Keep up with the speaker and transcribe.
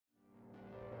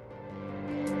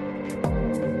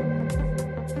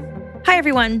Hi,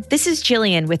 everyone. This is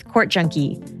Jillian with Court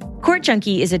Junkie. Court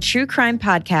Junkie is a true crime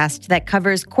podcast that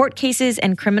covers court cases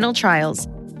and criminal trials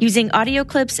using audio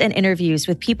clips and interviews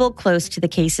with people close to the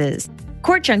cases.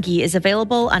 Court Junkie is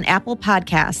available on Apple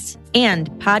Podcasts and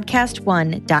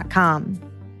podcastone.com.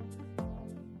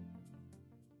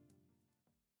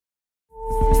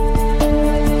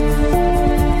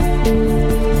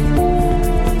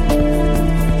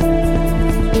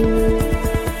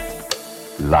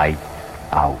 Light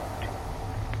out,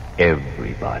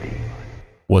 everybody.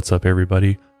 What's up,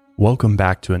 everybody? Welcome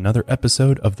back to another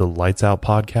episode of the Lights Out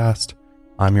podcast.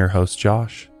 I'm your host,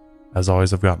 Josh. As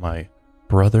always, I've got my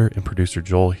brother and producer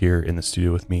Joel here in the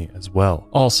studio with me as well.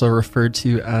 Also referred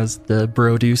to as the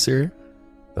Broducer.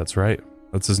 That's right.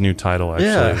 That's his new title, actually.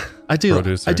 Yeah, I do.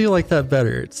 Broducer. I do like that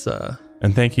better. It's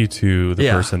And thank you to the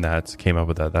person that came up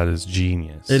with that. That is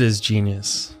genius. It is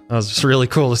genius. That was just really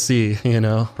cool to see, you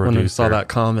know, when we saw that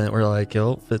comment. We're like,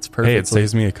 yo, fits perfectly. Hey, it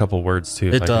saves me a couple words too.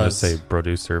 It I does. can just say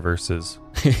producer versus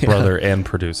brother and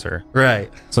producer.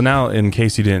 Right. So now, in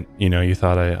case you didn't, you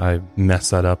thought I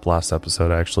messed that up last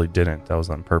episode, I actually didn't. That was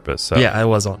on purpose. So yeah, I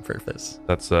was on purpose.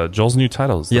 That's Joel's new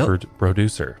title is the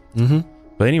producer. Mm-hmm.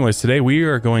 But anyways, today we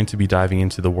are going to be diving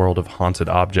into the world of haunted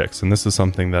objects. And this is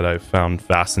something that I've found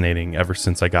fascinating ever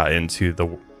since I got into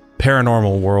the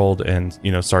paranormal world and,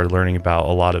 started learning about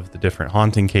a lot of the different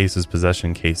haunting cases,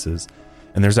 possession cases.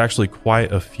 And there's actually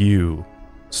quite a few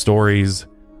stories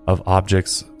of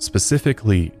objects,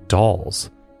 specifically dolls,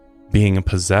 being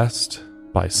possessed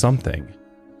by something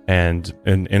and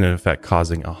in effect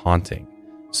causing a haunting.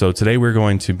 So today we're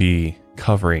going to be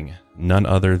covering none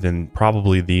other than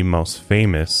probably the most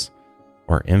famous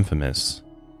or infamous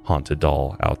haunted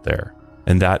doll out there.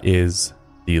 And that is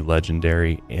the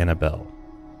legendary Annabelle.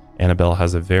 Annabelle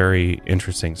has a very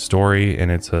interesting story,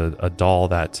 and it's a doll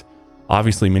that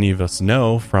obviously many of us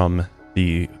know from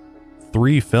the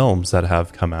 3 films that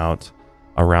have come out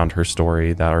around her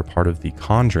story that are part of the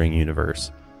Conjuring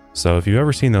universe. So if you've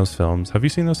ever seen those films, have you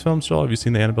seen those films, Joel? Have you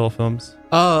seen the Annabelle films?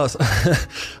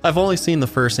 I've only seen the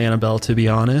first Annabelle, to be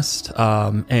honest.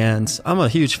 And I'm a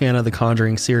huge fan of the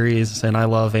Conjuring series, and I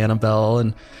love Annabelle.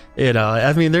 And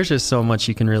there's just so much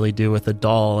you can really do with a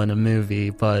doll in a movie.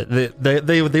 But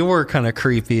they were kind of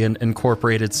creepy and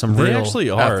incorporated some real apparitions. They actually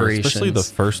are, especially the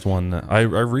first one. I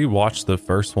rewatched the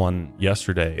first one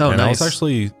yesterday. Oh, and nice.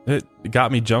 It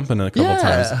got me jumping a couple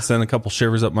times, sent a couple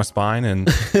shivers up my spine, and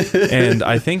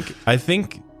I think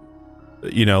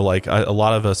a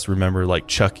lot of us remember like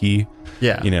Chucky,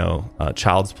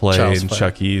 Child's Play,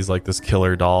 Chucky's like this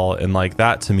killer doll, and like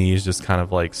that to me is just kind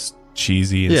of like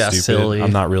cheesy and stupid. Silly.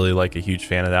 I'm not really like a huge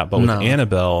fan of that, but with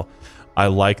Annabelle, I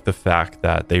like the fact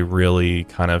that they really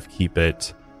kind of keep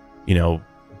it,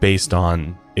 based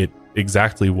on it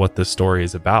exactly what the story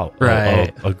is about.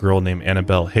 Right. A girl named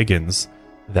Annabelle Higgins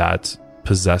that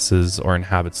possesses or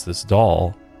inhabits this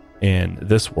doll in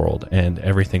this world, and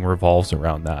everything revolves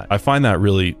around that. I find that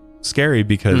really scary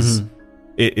because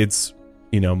it's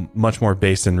much more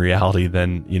based in reality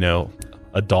than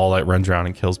a doll that runs around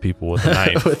and kills people with a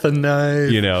knife. With a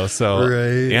knife, so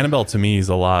right. Annabelle to me is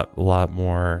a lot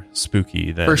more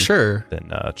spooky than for sure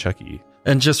than Chucky.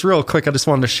 And just real quick, I just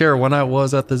wanted to share, when I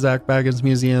was at the Zach Baggins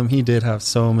Museum, he did have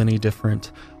so many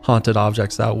different haunted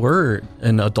objects that were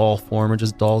in a doll form or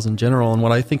just dolls in general. And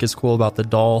what I think is cool about the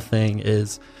doll thing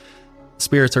is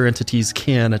spirits or entities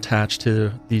can attach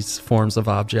to these forms of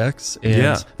objects,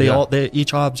 and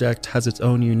each object has its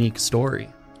own unique story.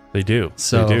 They do.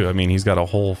 I mean, he's got a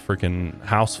whole freaking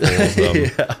house full of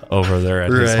them over there at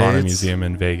his haunted museum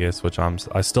in Vegas, which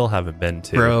I still haven't been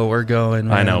to. Bro, we're going.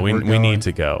 Man. I know we need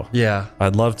to go. Yeah,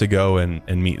 I'd love to go and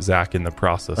meet Zach in the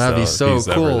process. That'd be so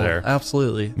cool. Ever there.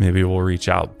 Absolutely. Maybe we'll reach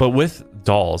out. But with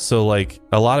dolls, so like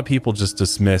a lot of people just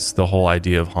dismiss the whole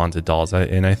idea of haunted dolls,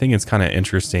 and I think it's kind of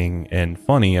interesting and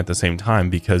funny at the same time,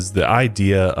 because the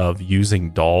idea of using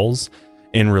dolls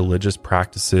in religious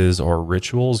practices or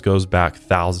rituals goes back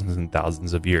thousands and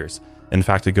thousands of years. In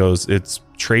fact, its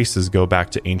traces go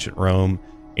back to ancient Rome,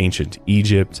 ancient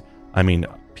Egypt. I mean,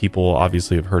 people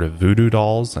obviously have heard of voodoo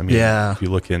dolls. I mean, if you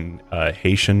look in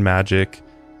Haitian magic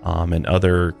and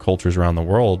other cultures around the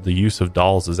world, the use of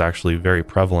dolls is actually very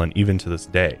prevalent even to this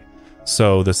day.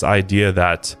 So this idea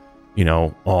that,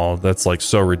 that's like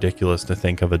so ridiculous to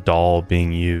think of a doll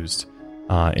being used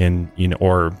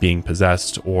or being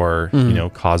possessed or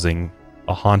causing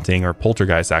a haunting or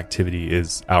poltergeist activity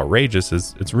is outrageous.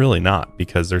 It's really not,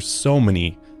 because there's so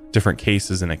many different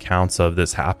cases and accounts of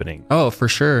this happening. Oh, for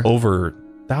sure. Over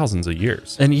thousands of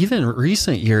years. And even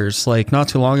recent years, like not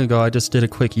too long ago, I just did a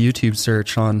quick YouTube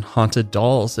search on haunted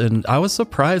dolls, and I was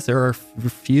surprised there are a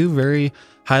few very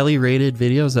highly rated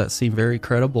videos that seem very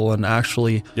credible and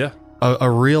actually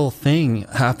a real thing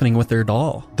happening with their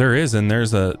doll. There is, and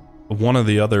there's one of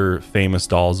the other famous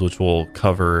dolls, which we'll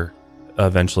cover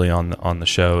eventually on the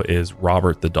show, is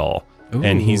Robert the doll. Ooh.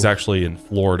 And he's actually in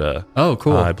Florida. Oh,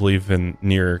 cool. I believe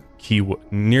near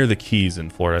the Keys in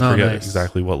Florida. I forget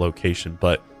exactly what location,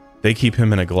 but they keep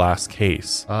him in a glass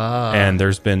case. And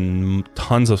there's been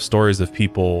tons of stories of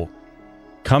people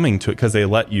coming to it because they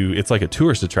let you, it's like a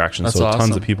tourist attraction. That's so awesome.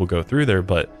 Tons of people go through there,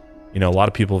 but you know, a lot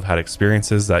of people have had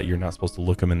experiences that you're not supposed to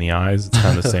look them in the eyes. It's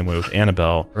kind of the same way with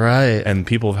Annabelle. Right. And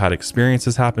people have had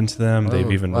experiences happen to them. They've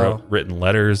even written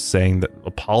letters saying that,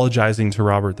 apologizing to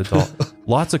Robert the doll.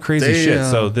 Lots of crazy shit.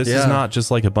 So this is not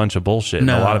just like a bunch of bullshit.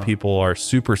 No. A lot of people are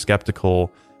super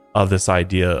skeptical of this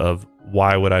idea of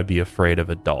why would I be afraid of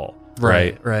a doll?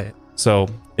 Right. So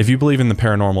if you believe in the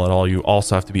paranormal at all, you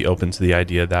also have to be open to the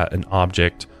idea that an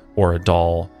object or a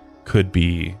doll could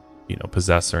be, you know,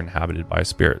 possessed or inhabited by a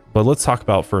spirit. But let's talk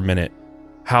about for a minute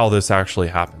how this actually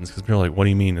happens, because people are like, what do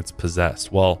you mean it's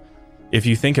possessed? Well, if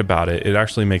you think about it, it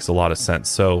actually makes a lot of sense.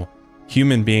 So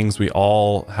human beings, we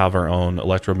all have our own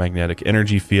electromagnetic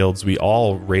energy fields. We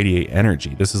all radiate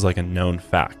energy. This is like a known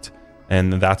fact.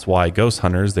 And that's why ghost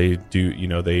hunters, they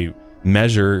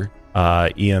measure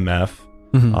EMF,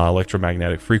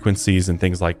 electromagnetic frequencies and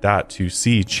things like that to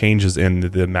see changes in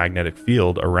the magnetic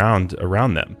field around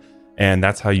them. And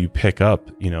that's how you pick up,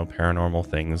 you know, paranormal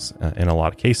things in a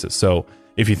lot of cases. So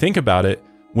if you think about it,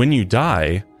 when you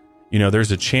die, you know,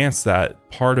 there's a chance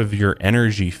that part of your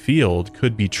energy field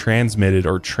could be transmitted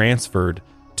or transferred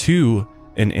to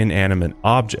an inanimate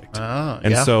object.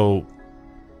 So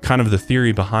kind of the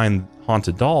theory behind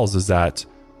haunted dolls is that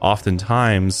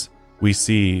oftentimes we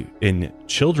see in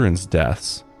children's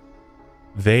deaths,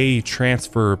 they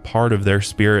transfer part of their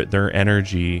spirit, their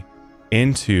energy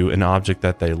into an object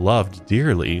that they loved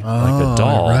dearly, like a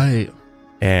doll. Right.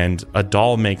 And a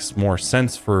doll makes more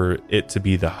sense for it to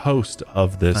be the host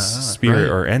of this spirit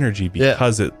or energy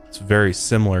because it's very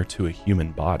similar to a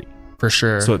human body. For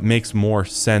sure. So it makes more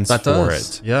sense it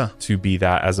to be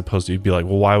that, as opposed to be like,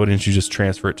 well, why wouldn't you just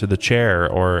transfer it to the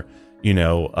chair or, you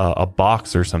know, a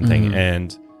box or something?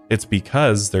 And it's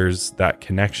because there's that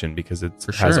connection, because it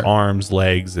has arms,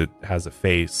 legs, it has a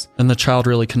face. And the child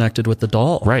really connected with the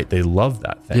doll. Right. They love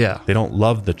that thing. Yeah. They don't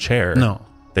love the chair. No.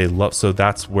 They love, so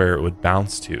that's where it would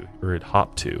bounce to, or it'd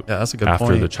hop to. Yeah, that's a good after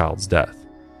point. the child's death.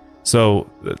 So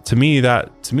to me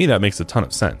that makes a ton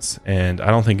of sense. And I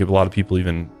don't think a lot of people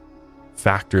even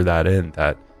factor that in,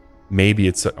 that maybe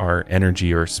it's our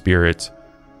energy or spirit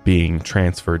being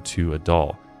transferred to a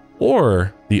doll.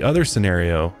 Or the other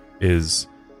scenario is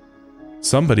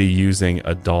somebody using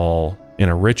a doll in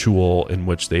a ritual in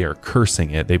which they are cursing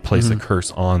it. They place a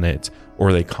curse on it,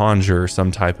 or they conjure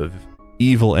some type of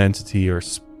evil entity or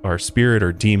spirit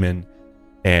or demon,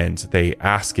 and they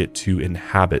ask it to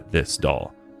inhabit this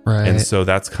doll. Right. And so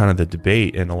that's kind of the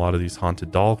debate in a lot of these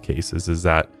haunted doll cases, is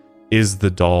that, is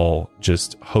the doll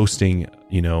just hosting,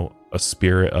 you know, a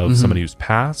spirit of somebody who's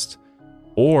passed,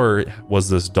 or was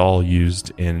this doll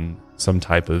used in some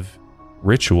type of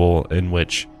ritual in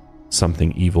which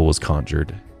something evil was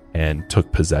conjured and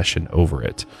took possession over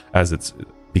it as it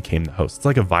became the host? It's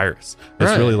like a virus.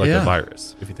 It's really like a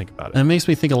virus, if you think about it. And it makes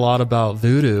me think a lot about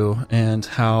voodoo and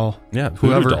how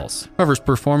whoever's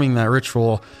performing that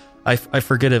ritual, I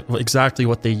forget exactly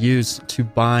what they used to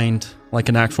bind like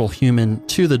an actual human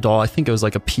to the doll. I think it was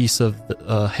like a piece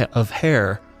of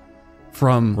hair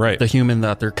from the human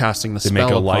that they're casting the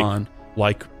spell upon.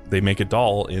 They make a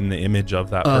doll in the image of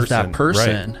that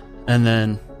person. Right. And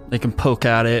then they can poke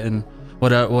at it and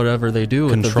whatever they do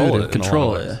with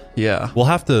control it. Yeah. We'll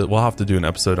have to do an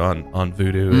episode on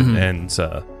voodoo and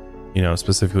you know,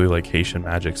 specifically like Haitian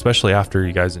magic, especially after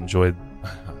you guys enjoyed,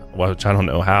 which I don't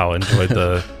know how, enjoyed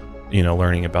the you know,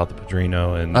 learning about the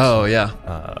Padrino and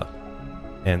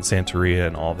and Santeria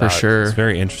and all that. For sure. It's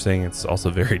very interesting. It's also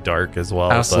very dark as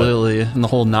well. Absolutely. And the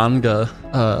whole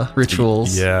Nanga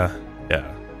rituals. Yeah.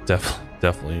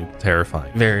 Definitely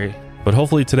terrifying. Very. But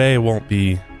hopefully today it won't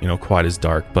be, you know, quite as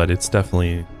dark, but it's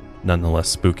definitely nonetheless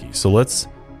spooky. So let's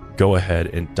go ahead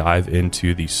and dive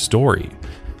into the story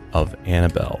of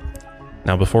Annabelle.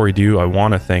 Now, before we do, I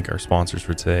want to thank our sponsors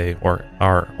for today, or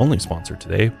our only sponsor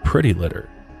today, Pretty Litter.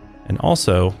 And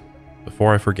also,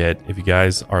 before I forget, if you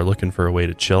guys are looking for a way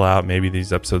to chill out, maybe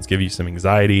these episodes give you some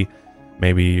anxiety,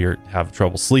 maybe you have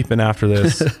trouble sleeping after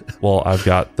this, well, I've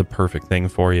got the perfect thing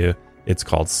for you. It's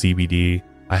called CBD.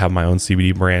 I have my own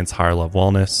CBD brands, Higher Love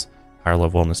Wellness,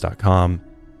 higherlovewellness.com.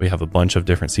 We have a bunch of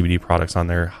different CBD products on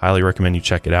there. Highly recommend you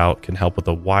check it out. Can help with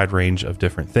a wide range of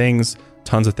different things.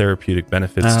 Tons of therapeutic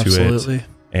benefits to it,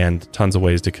 and tons of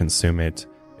ways to consume it.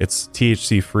 It's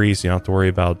THC free, so you don't have to worry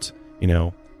about,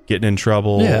 getting in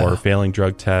trouble or failing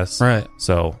drug tests. Right.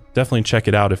 So definitely check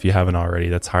it out if you haven't already.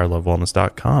 That's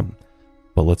higherlovewellness.com.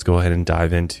 But let's go ahead and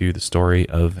dive into the story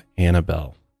of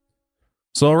Annabelle.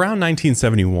 So around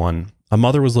 1971, a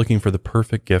mother was looking for the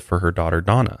perfect gift for her daughter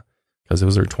Donna, because it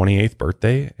was her 28th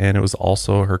birthday and it was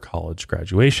also her college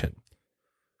graduation.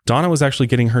 Donna was actually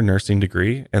getting her nursing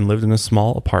degree and lived in a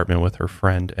small apartment with her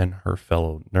friend and her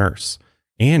fellow nurse,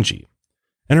 Angie.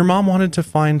 And her mom wanted to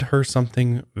find her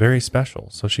something very special,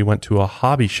 so she went to a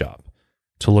hobby shop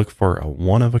to look for a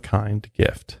one-of-a-kind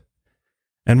gift.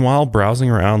 And while browsing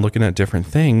around looking at different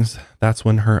things, that's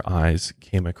when her eyes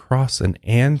came across an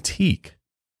antique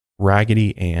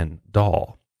Raggedy Ann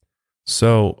doll.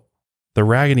 So the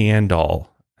Raggedy Ann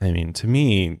doll, to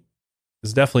me,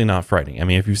 is definitely not frightening.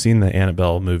 If you've seen the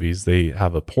Annabelle movies, they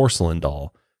have a porcelain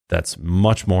doll that's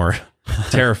much more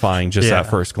terrifying just at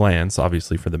first glance,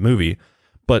 obviously for the movie.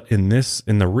 But in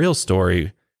the real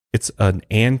story, it's an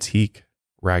antique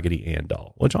Raggedy Ann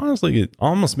doll, which honestly, it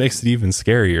almost makes it even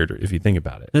scarier if you think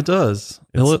about it. It does.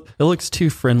 It looks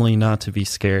too friendly not to be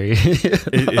scary.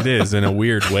 it is in a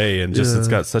weird way, and just it's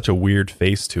got such a weird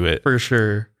face to it. For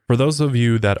sure. For those of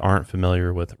you that aren't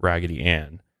familiar with Raggedy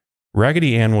Ann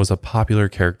was a popular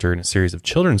character in a series of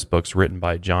children's books written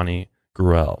by Johnny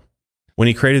Gruelle. When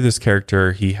he created this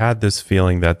character, he had this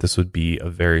feeling that this would be a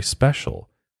very special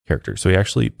character, so he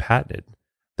actually patented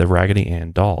the Raggedy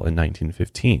Ann doll in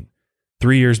 1915.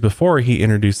 3 years before, he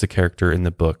introduced the character in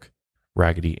the book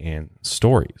Raggedy Ann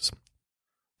Stories.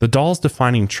 The doll's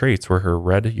defining traits were her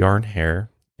red yarn hair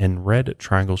and red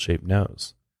triangle-shaped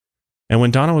nose. And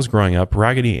when Donna was growing up,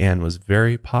 Raggedy Ann was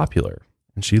very popular,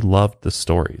 and she loved the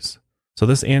stories. So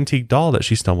this antique doll that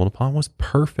she stumbled upon was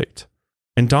perfect.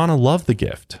 And Donna loved the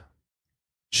gift.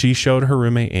 She showed her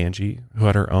roommate Angie, who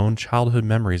had her own childhood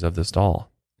memories of this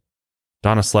doll.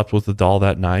 Donna slept with the doll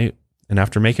that night, and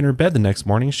after making her bed the next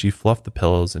morning, she fluffed the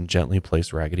pillows and gently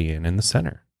placed Raggedy Ann in the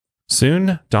center.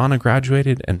 Soon, Donna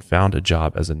graduated and found a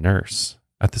job as a nurse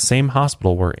at the same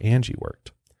hospital where Angie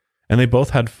worked. And they both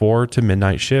had 4 to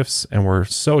midnight shifts and were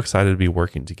so excited to be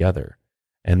working together.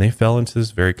 And they fell into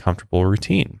this very comfortable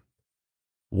routine.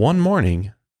 One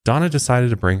morning, Donna decided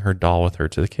to bring her doll with her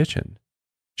to the kitchen.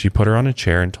 She put her on a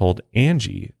chair and told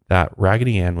Angie that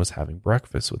Raggedy Ann was having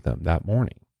breakfast with them that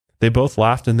morning. They both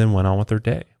laughed and then went on with their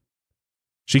day.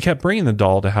 She kept bringing the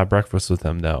doll to have breakfast with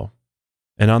them, though.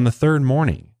 And on the third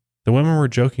morning, the women were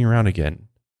joking around again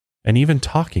and even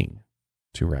talking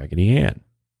to Raggedy Ann.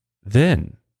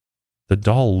 Then, the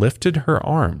doll lifted her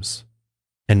arms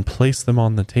and placed them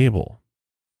on the table.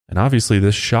 And obviously,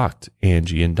 this shocked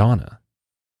Angie and Donna.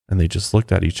 And they just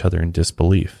looked at each other in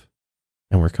disbelief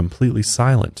and were completely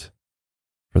silent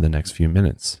for the next few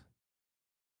minutes.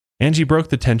 Angie broke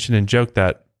the tension and joked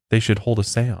that they should hold a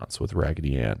seance with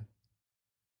Raggedy Ann.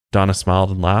 Donna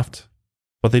smiled and laughed,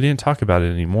 but they didn't talk about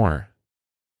it anymore.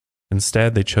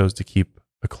 Instead, they chose to keep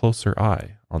a closer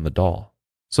eye on the doll.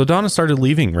 So Donna started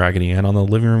leaving Raggedy Ann on the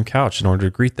living room couch in order to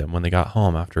greet them when they got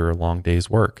home after a long day's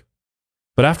work.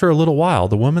 But after a little while,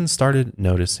 the woman started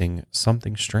noticing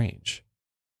something strange.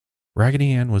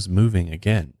 Raggedy Ann was moving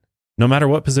again. No matter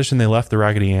what position they left the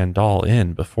Raggedy Ann doll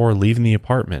in before leaving the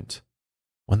apartment,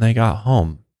 when they got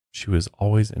home, she was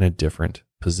always in a different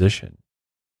position.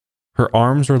 Her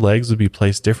arms or legs would be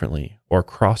placed differently or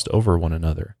crossed over one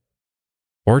another.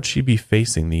 Or she'd be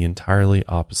facing the entirely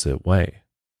opposite way.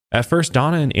 At first,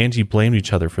 Donna and Angie blamed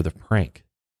each other for the prank.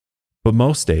 But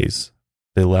most days,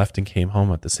 they left and came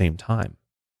home at the same time.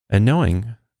 And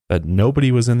knowing that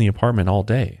nobody was in the apartment all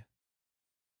day,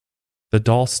 the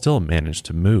doll still managed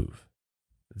to move.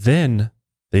 Then,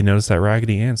 they noticed that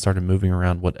Raggedy Ann started moving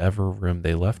around whatever room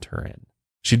they left her in.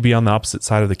 She'd be on the opposite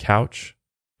side of the couch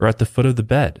or at the foot of the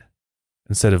bed,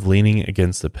 instead of leaning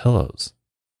against the pillows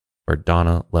where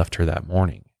Donna left her that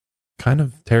morning. Kind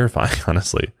of terrifying,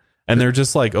 honestly. And they're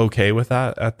just like okay with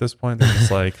that at this point. They're just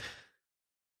like,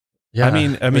 yeah. I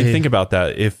mean, think about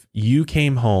that. If you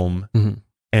came home,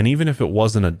 and even if it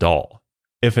wasn't a doll,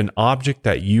 if an object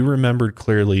that you remembered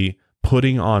clearly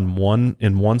putting on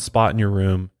one spot in your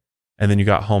room, and then you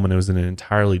got home and it was in an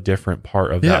entirely different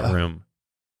part of that room,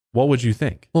 what would you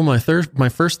think? Well, my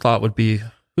first thought would be,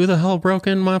 who the hell broke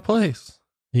in my place?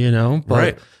 But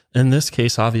right. In this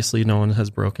case, obviously no one has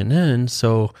broken in.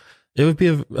 So it would be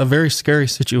a very scary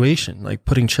situation, like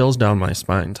putting chills down my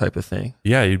spine type of thing.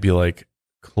 Yeah. You'd be like,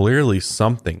 clearly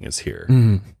something is here.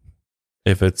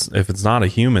 if it's not a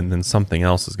human, then something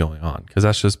else is going on, because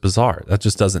that's just bizarre. That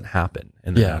just doesn't happen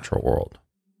in the natural world.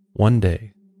 One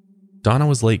day, Donna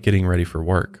was late getting ready for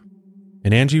work,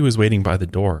 and Angie was waiting by the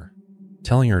door,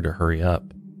 telling her to hurry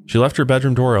up. She left her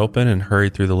bedroom door open and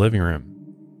hurried through the living room.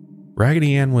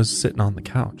 Raggedy Ann was sitting on the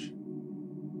couch,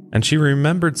 and she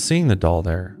remembered seeing the doll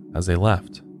there as they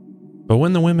left. But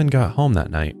when the women got home that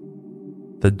night,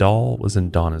 the doll was in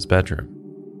Donna's bedroom,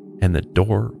 and the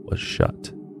door was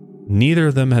shut. Neither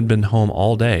of them had been home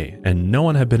all day, and no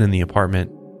one had been in the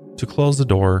apartment to close the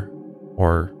door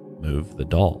or move the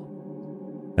doll.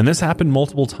 And this happened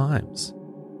multiple times.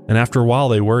 And after a while,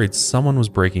 they worried someone was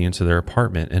breaking into their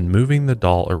apartment and moving the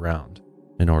doll around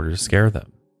in order to scare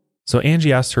them. So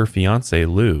Angie asked her fiance,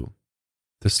 Lou,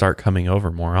 to start coming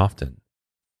over more often.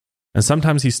 And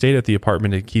sometimes he stayed at the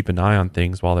apartment to keep an eye on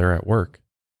things while they were at work.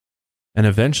 And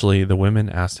eventually, the women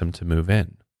asked him to move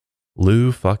in.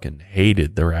 Lou fucking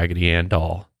hated the Raggedy Ann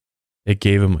doll. It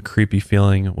gave him a creepy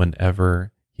feeling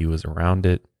whenever he was around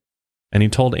it, and he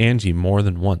told Angie more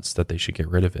than once that they should get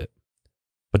rid of it.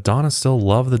 But Donna still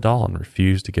loved the doll and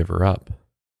refused to give her up.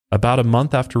 About a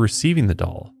month after receiving the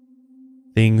doll,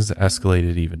 things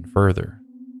escalated even further.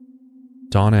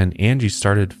 Donna and Angie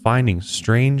started finding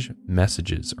strange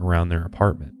messages around their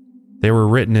apartment. They were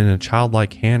written in a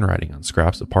childlike handwriting on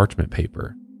scraps of parchment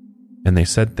paper, and they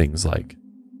said things like,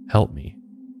 "Help me,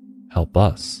 help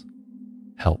us,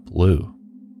 help Lou."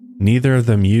 Neither of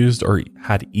them used or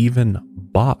had even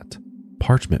bought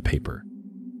parchment paper,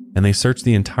 and they searched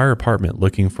the entire apartment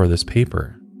looking for this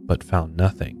paper, but found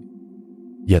nothing.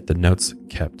 Yet the notes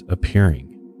kept appearing.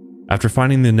 After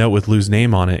finding the note with Lou's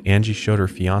name on it, Angie showed her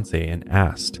fiance and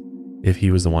asked if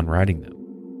he was the one writing them.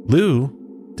 Lou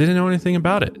didn't know anything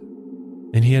about it,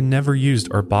 and he had never used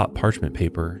or bought parchment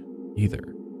paper either.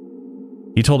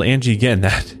 He told Angie again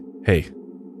that, hey,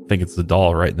 I think it's the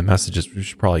doll writing the messages. We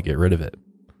should probably get rid of it.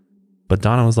 But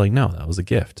Donna was like, no, that was a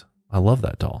gift. I love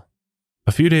that doll.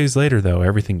 A few days later, though,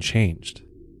 everything changed.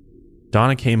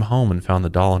 Donna came home and found the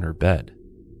doll in her bed.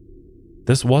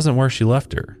 This wasn't where she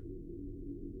left her,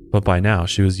 but by now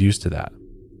she was used to that.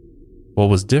 What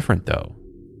was different, though,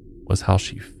 was how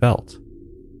she felt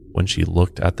when she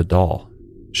looked at the doll.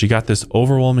 She got this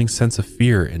overwhelming sense of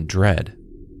fear and dread,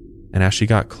 and as she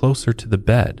got closer to the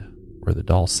bed where the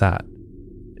doll sat,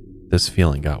 this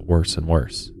feeling got worse and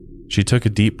worse. She took a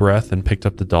deep breath and picked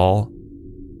up the doll,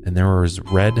 and there was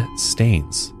red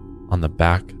stains on the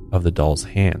back of the doll's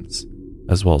hands,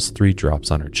 as well as 3 drops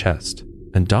on her chest.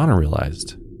 And Donna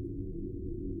realized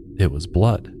it was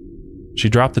blood. She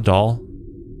dropped the doll,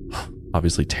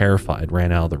 obviously terrified,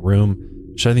 ran out of the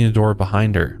room, shutting the door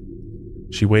behind her.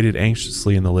 She waited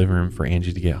anxiously in the living room for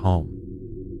Angie to get home.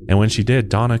 And when she did,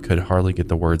 Donna could hardly get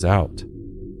the words out.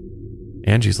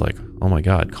 Angie's like, oh my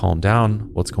God, calm down.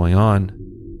 What's going on?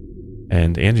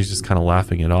 And Angie's just kind of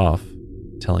laughing it off,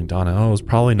 telling Donna, oh, it was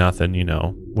probably nothing,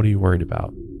 what are you worried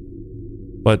about?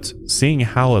 But seeing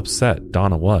how upset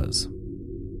Donna was,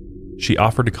 she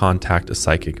offered to contact a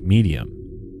psychic medium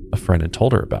a friend had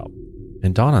told her about.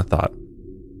 And Donna thought,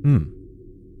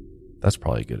 that's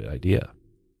probably a good idea.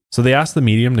 So they asked the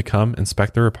medium to come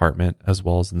inspect their apartment as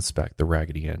well as inspect the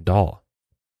Raggedy Ann doll.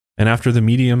 And after the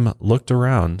medium looked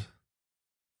around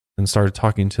and started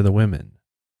talking to the women,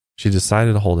 she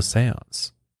decided to hold a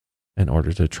seance in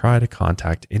order to try to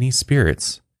contact any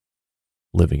spirits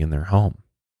living in their home.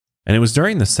 And it was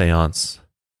during the seance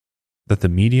that the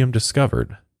medium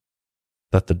discovered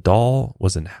that the doll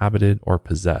was inhabited or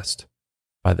possessed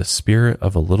by the spirit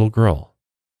of a little girl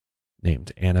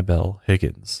named Annabelle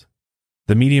Higgins.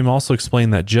 The medium also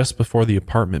explained that just before the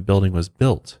apartment building was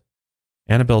built,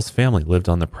 Annabelle's family lived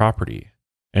on the property,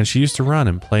 and she used to run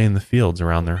and play in the fields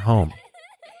around their home.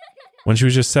 When she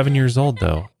was just 7 years old,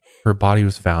 though, her body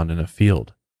was found in a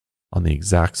field on the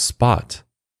exact spot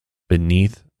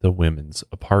beneath the women's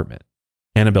apartment.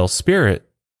 Annabelle's spirit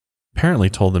apparently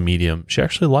told the medium she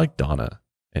actually liked Donna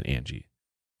and Angie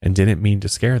and didn't mean to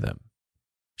scare them.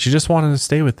 She just wanted to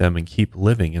stay with them and keep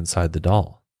living inside the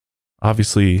doll.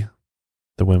 Obviously,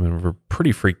 the women were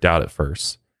pretty freaked out at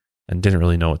first and didn't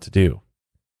really know what to do.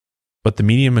 But the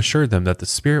medium assured them that the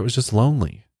spirit was just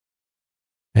lonely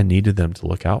and needed them to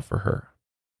look out for her.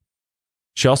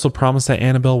 She also promised that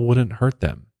Annabelle wouldn't hurt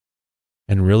them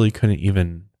and really couldn't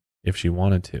even if she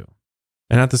wanted to.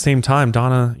 And at the same time,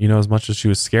 Donna, as much as she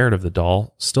was scared of the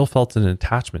doll, still felt an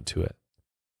attachment to it.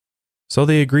 So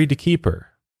they agreed to keep her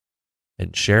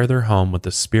and share their home with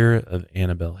the spirit of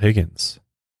Annabelle Higgins.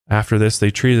 After this,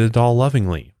 they treated the doll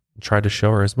lovingly and tried to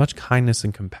show her as much kindness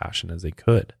and compassion as they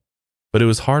could. But it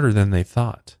was harder than they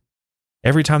thought.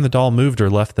 Every time the doll moved or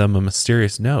left them a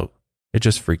mysterious note, it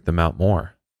just freaked them out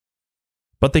more.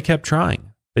 But they kept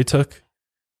trying. They took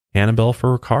Annabelle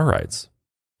for car rides,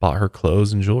 bought her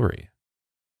clothes and jewelry,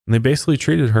 and they basically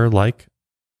treated her like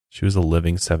she was a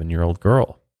living 7-year-old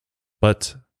girl.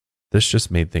 But this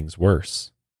just made things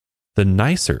worse. The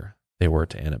nicer they were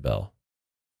to Annabelle,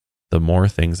 the more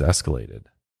things escalated.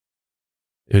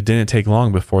 It didn't take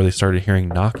long before they started hearing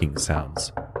knocking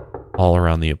sounds all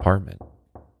around the apartment.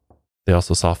 They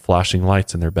also saw flashing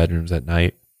lights in their bedrooms at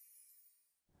night,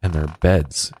 and their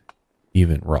beds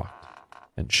even rocked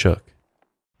and shook.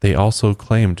 They also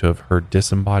claimed to have heard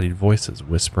disembodied voices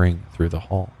whispering through the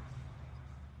hall.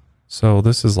 So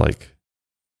this is like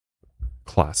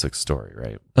classic story,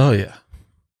 right? Oh, yeah.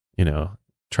 You know,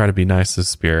 try to be nice to the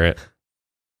spirit,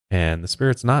 and the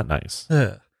spirit's not nice.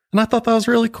 Yeah. And I thought that was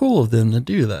really cool of them to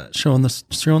do that, showing the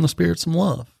spirit some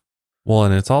love. Well,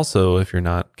 and it's also, if you're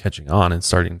not catching on, and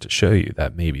starting to show you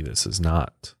that maybe this is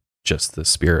not just the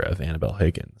spirit of Annabelle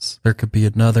Higgins. There could be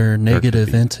another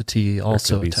negative entity there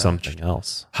also could be attached, something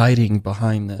else, hiding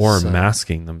behind this, or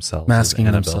masking themselves. As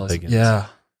Annabelle Higgins. Yeah,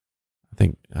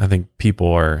 I think people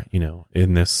are,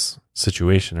 in this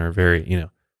situation are very,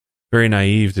 very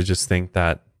naive to just think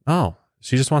that, oh,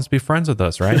 she just wants to be friends with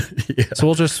us, right? Yeah. So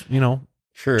we'll just,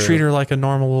 Sure. treat her like a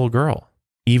normal little girl,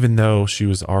 even though she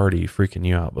was already freaking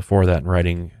you out before that and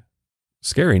writing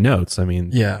scary notes. I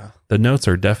mean, yeah, the notes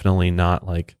are definitely not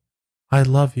like, I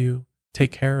love you,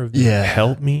 take care of you,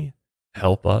 help me,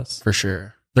 help us. for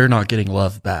sure. They're not getting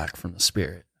love back from the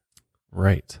spirit.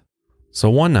 Right. So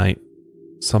one night,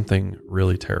 something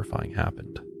really terrifying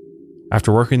happened.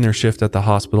 After working their shift at the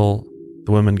hospital,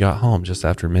 the women got home just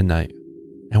after midnight.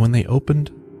 And when they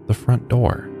opened the front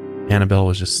door, Annabelle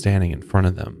was just standing in front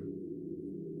of them,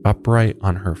 upright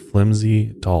on her flimsy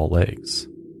doll legs.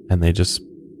 And they just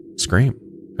scream.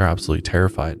 They're absolutely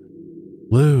terrified.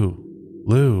 Lou,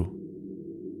 Lou,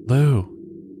 Lou.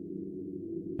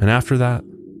 And after that,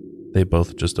 they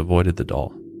both just avoided the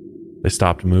doll. They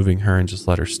stopped moving her and just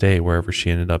let her stay wherever she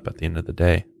ended up at the end of the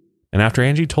day. And after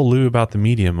Angie told Lou about the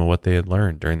medium and what they had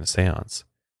learned during the seance,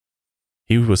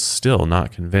 he was still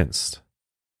not convinced.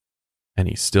 And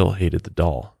he still hated the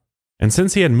doll. And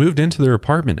since he had moved into their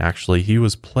apartment, actually, he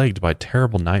was plagued by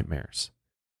terrible nightmares.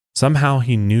 Somehow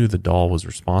he knew the doll was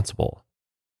responsible,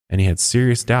 and he had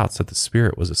serious doubts that the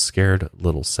spirit was a scared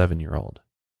little 7-year-old.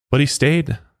 But he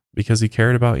stayed because he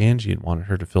cared about Angie and wanted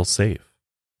her to feel safe.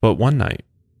 But one night,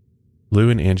 Lou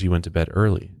and Angie went to bed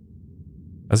early,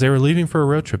 as they were leaving for a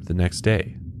road trip the next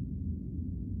day.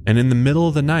 And in the middle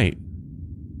of the night,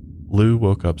 Lou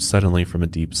woke up suddenly from a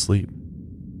deep sleep.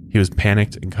 He was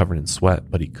panicked and covered in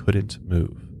sweat, but he couldn't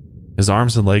move. His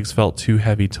arms and legs felt too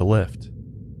heavy to lift,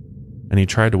 and he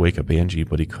tried to wake up Angie,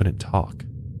 but he couldn't talk.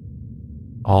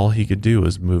 All he could do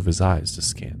was move his eyes to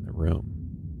scan the room.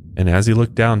 And as he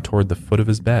looked down toward the foot of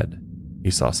his bed,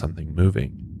 he saw something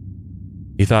moving.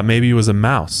 He thought maybe it was a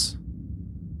mouse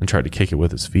and tried to kick it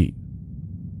with his feet,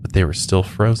 but they were still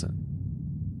frozen.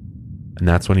 And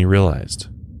that's when he realized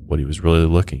what he was really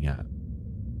looking at.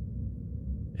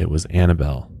 It was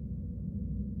Annabelle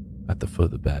at the foot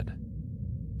of the bed.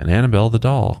 And Annabelle the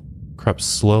doll crept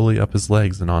slowly up his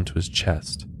legs and onto his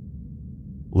chest.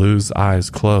 Lou's eyes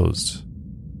closed,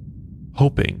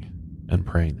 hoping and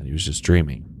praying that he was just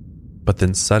dreaming. But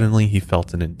then suddenly he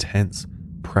felt an intense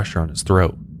pressure on his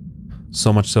throat,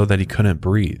 so much so that he couldn't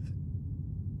breathe.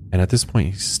 And at this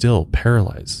point, he's still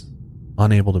paralyzed,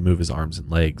 unable to move his arms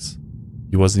and legs.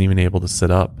 He wasn't even able to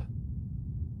sit up.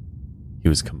 He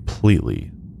was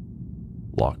completely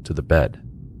locked to the bed.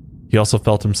 He also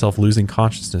felt himself losing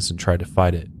consciousness and tried to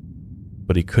fight it,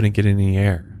 but he couldn't get any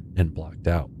air and blacked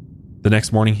out. The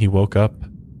next morning he woke up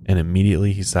and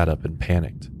immediately he sat up and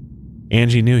panicked.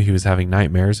 Angie knew he was having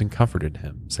nightmares and comforted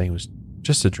him, saying it was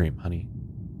just a dream, honey.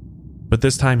 But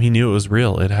this time he knew it was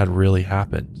real. It had really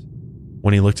happened.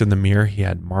 When he looked in the mirror, he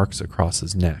had marks across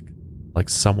his neck, like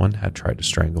someone had tried to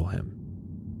strangle him.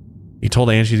 He told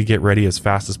Angie to get ready as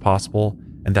fast as possible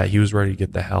and that he was ready to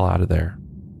get the hell out of there.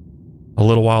 A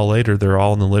little while later, they're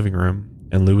all in the living room,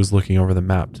 and Lou was looking over the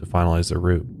map to finalize their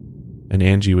route, and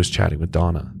Angie was chatting with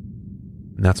Donna.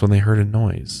 And that's when they heard a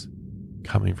noise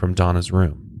coming from Donna's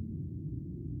room.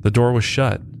 The door was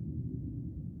shut,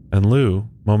 and Lou,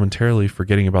 momentarily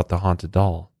forgetting about the haunted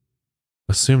doll,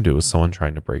 assumed it was someone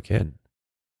trying to break in.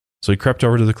 So he crept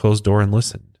over to the closed door and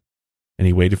listened, and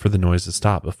he waited for the noise to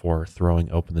stop before throwing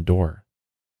open the door.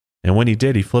 And when he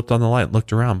did, he flipped on the light and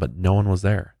looked around, but no one was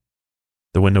there.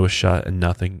 The window was shut and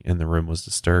nothing in the room was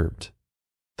disturbed.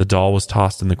 The doll was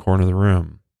tossed in the corner of the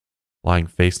room, lying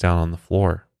face down on the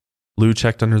floor. Lou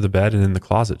checked under the bed and in the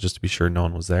closet just to be sure no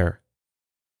one was there.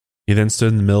 He then stood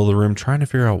in the middle of the room trying to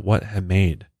figure out what had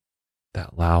made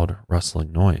that loud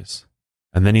rustling noise.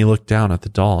 And then he looked down at the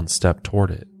doll and stepped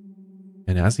toward it.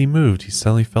 And as he moved, he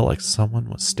suddenly felt like someone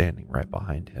was standing right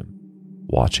behind him,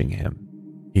 watching him.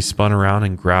 He spun around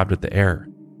and grabbed at the air,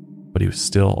 but he was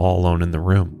still all alone in the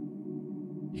room.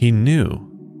 He knew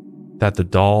that the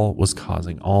doll was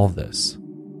causing all of this.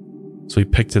 So he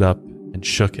picked it up and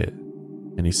shook it,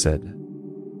 and he said,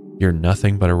 "You're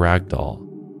nothing but a rag doll.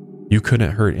 You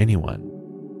couldn't hurt anyone,"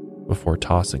 before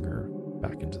tossing her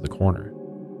back into the corner.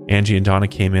 Angie and Donna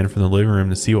came in from the living room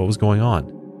to see what was going on,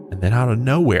 and then out of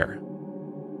nowhere,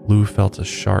 Lou felt a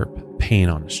sharp pain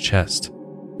on his chest,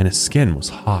 and his skin was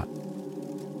hot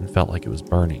and felt like it was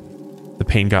burning. The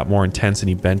pain got more intense and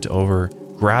he bent over,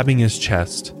 grabbing his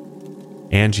chest.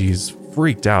 Angie's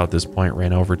freaked out at this point,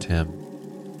 ran over to him.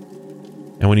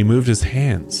 And when he moved his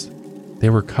hands, they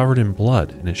were covered in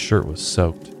blood and his shirt was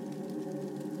soaked.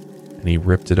 And he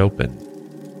ripped it open.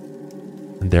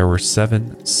 And there were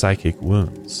 7 psychic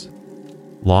wounds,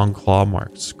 long claw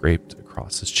marks scraped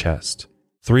across his chest.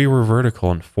 3 were vertical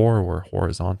and 4 were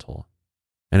horizontal.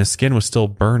 And his skin was still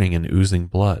burning and oozing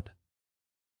blood.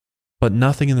 But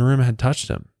nothing in the room had touched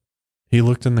him. He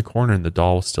looked in the corner and the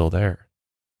doll was still there.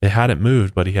 It hadn't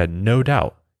moved, but he had no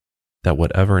doubt that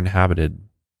whatever inhabited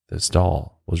this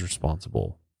doll was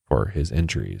responsible for his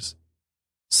injuries.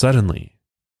 Suddenly,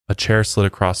 a chair slid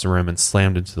across the room and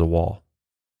slammed into the wall.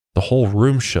 The whole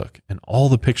room shook and all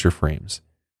the picture frames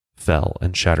fell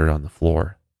and shattered on the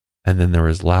floor. And then there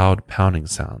was loud pounding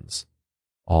sounds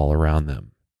all around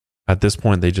them. At this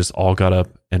point, they just all got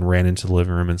up and ran into the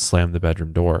living room and slammed the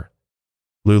bedroom door.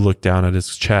 Lou looked down at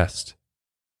his chest,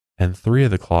 and 3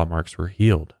 of the claw marks were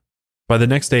healed. By the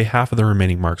next day, half of the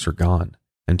remaining marks were gone,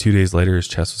 and 2 days later, his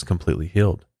chest was completely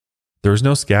healed. There was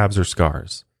no scabs or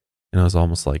scars, and it was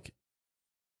almost like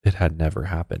it had never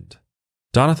happened.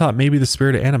 Donna thought maybe the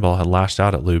spirit of Annabelle had lashed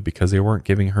out at Lou because they weren't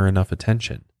giving her enough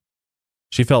attention.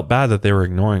 She felt bad that they were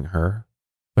ignoring her,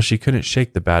 but she couldn't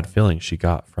shake the bad feeling she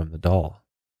got from the doll.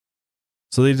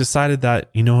 So they decided that,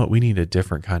 you know what, we need a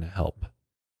different kind of help.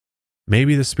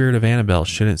 Maybe the spirit of Annabelle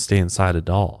shouldn't stay inside a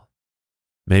doll.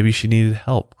 Maybe she needed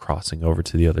help crossing over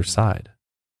to the other side.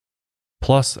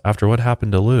 Plus, after what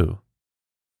happened to Lou,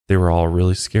 they were all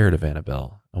really scared of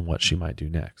Annabelle and what she might do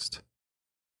next.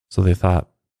 So they thought,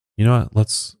 you know what,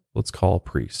 let's call a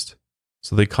priest.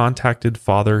 So they contacted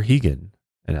Father Hegan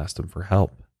and asked him for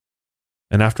help.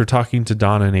 And after talking to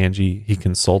Donna and Angie, he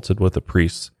consulted with a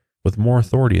priest with more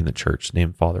authority in the church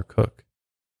named Father Cook.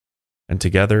 And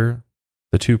together,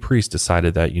 the 2 priests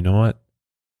decided that, you know what,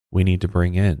 we need to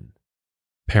bring in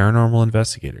paranormal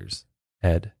investigators,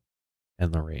 Ed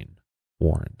and Lorraine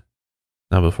Warren.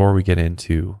 Now, before we get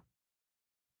into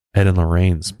Ed and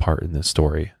Lorraine's part in this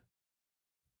story,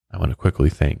 I want to quickly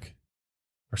thank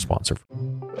our sponsor.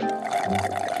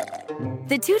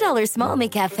 The $2 Small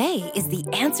McCafe is the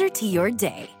answer to your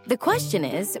day. The question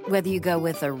is whether you go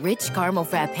with a rich caramel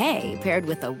frappe paired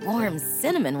with a warm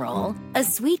cinnamon roll, a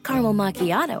sweet caramel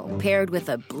macchiato paired with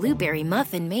a blueberry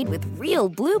muffin made with real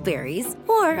blueberries,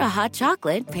 or a hot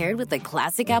chocolate paired with a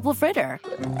classic apple fritter.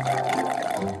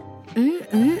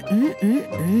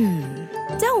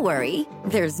 Don't worry,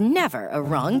 there's never a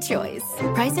wrong choice.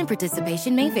 Price and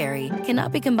participation may vary.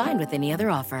 Cannot be combined with any other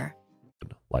offer.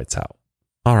 Lights out.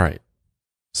 All right.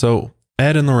 So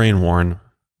Ed and Lorraine Warren,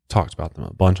 talked about them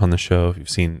a bunch on the show. If you've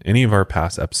seen any of our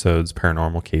past episodes,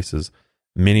 paranormal cases,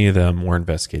 many of them were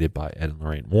investigated by Ed and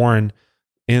Lorraine Warren.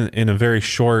 In a very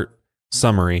short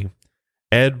summary,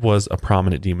 Ed was a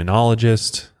prominent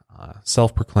demonologist,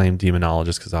 self-proclaimed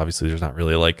demonologist, because obviously there's not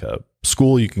really like a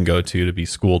school you can go to be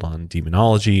schooled on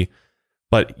demonology.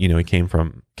 But, you know, he came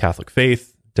from Catholic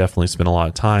faith, definitely spent a lot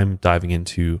of time diving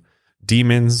into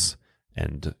demons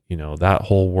and, you know, that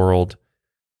whole world.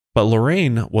 But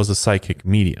Lorraine was a psychic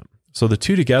medium. So the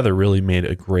two together really made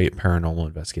a great paranormal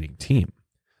investigating team.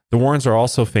 The Warrens are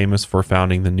also famous for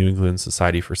founding the New England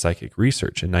Society for Psychic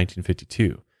Research in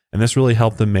 1952. And this really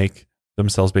helped them make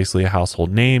themselves basically a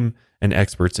household name and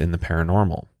experts in the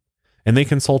paranormal. And they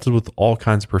consulted with all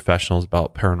kinds of professionals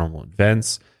about paranormal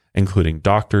events, including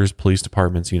doctors, police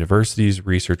departments, universities,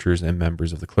 researchers, and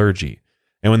members of the clergy.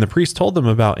 And when the priest told them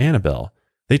about Annabelle,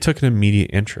 they took an immediate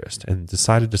interest and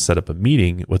decided to set up a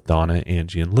meeting with Donna,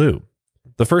 Angie, and Lou.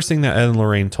 The first thing that Ed and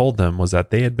Lorraine told them was that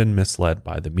they had been misled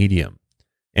by the medium.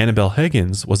 Annabelle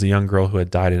Higgins was a young girl who had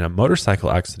died in a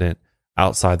motorcycle accident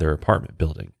outside their apartment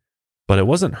building. But it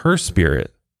wasn't her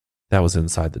spirit that was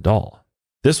inside the doll.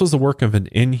 This was the work of an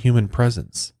inhuman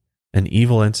presence, an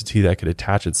evil entity that could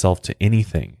attach itself to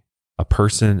anything, a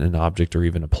person, an object, or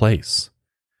even a place.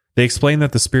 They explained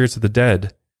that the spirits of the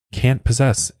dead can't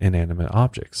possess inanimate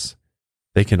objects.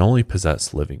 They can only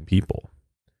possess living people.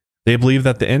 They believed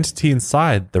that the entity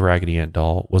inside the Raggedy Ann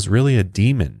doll was really a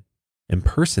demon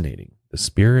impersonating the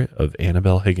spirit of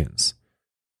Annabelle Higgins.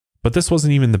 But this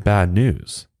wasn't even the bad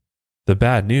news. The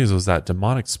bad news was that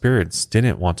demonic spirits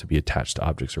didn't want to be attached to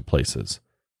objects or places.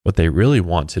 What they really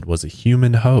wanted was a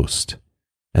human host,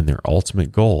 and their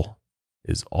ultimate goal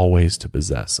is always to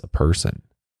possess a person.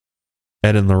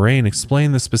 Ed and Lorraine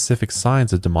explained the specific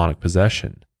signs of demonic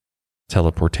possession: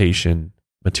 teleportation,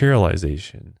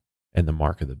 materialization, and the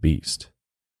mark of the beast.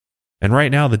 And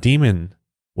right now, the demon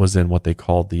was in what they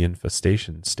called the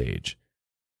infestation stage.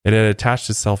 It had attached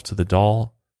itself to the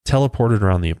doll, teleported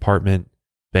around the apartment,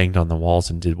 banged on the walls,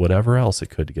 and did whatever else it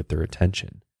could to get their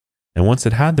attention. And once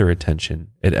it had their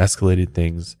attention, it escalated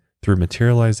things through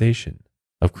materialization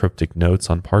of cryptic notes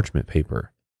on parchment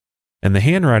paper. And the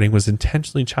handwriting was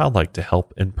intentionally childlike to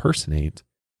help impersonate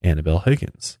Annabelle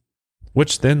Higgins,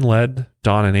 which then led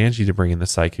Dawn and Angie to bring in the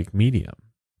psychic medium.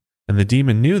 And the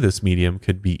demon knew this medium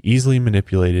could be easily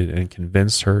manipulated and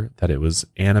convinced her that it was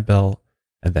Annabelle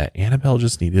and that Annabelle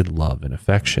just needed love and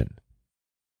affection.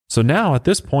 So now at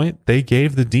this point, they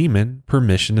gave the demon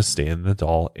permission to stay in the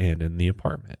doll and in the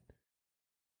apartment.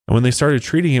 And when they started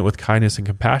treating it with kindness and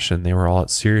compassion, they were all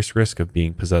at serious risk of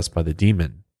being possessed by the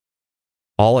demon.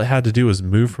 All it had to do was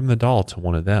move from the doll to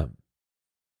one of them.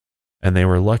 And they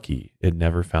were lucky it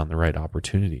never found the right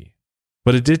opportunity.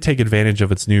 But it did take advantage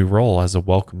of its new role as a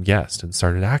welcome guest and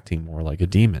started acting more like a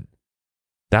demon.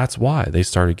 That's why they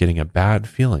started getting a bad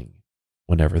feeling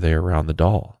whenever they were around the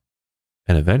doll.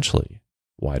 And eventually,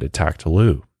 why it attacked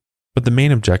Lou. But the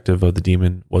main objective of the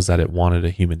demon was that it wanted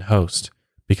a human host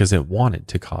because it wanted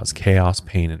to cause chaos,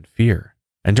 pain, and fear.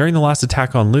 And during the last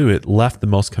attack on Lou, it left the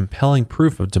most compelling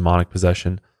proof of demonic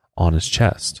possession on his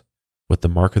chest, with the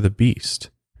mark of the beast,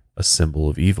 a symbol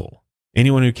of evil.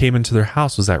 Anyone who came into their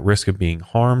house was at risk of being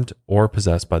harmed or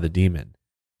possessed by the demon,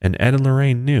 and Ed and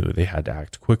Lorraine knew they had to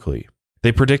act quickly.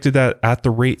 They predicted that at the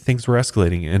rate things were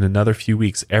escalating, in another few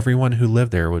weeks, everyone who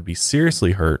lived there would be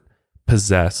seriously hurt,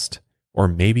 possessed, or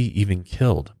maybe even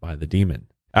killed by the demon.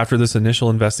 After this initial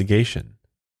investigation,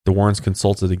 the Warrens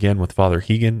consulted again with Father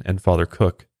Hegan and Father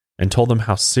Cook and told them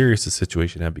how serious the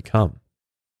situation had become.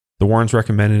 The Warrens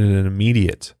recommended an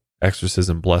immediate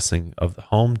exorcism blessing of the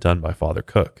home done by Father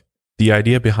Cook. The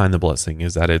idea behind the blessing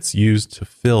is that it's used to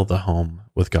fill the home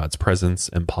with God's presence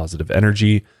and positive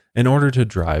energy in order to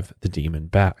drive the demon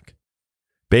back.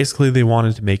 Basically, they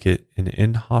wanted to make it an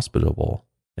inhospitable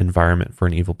environment for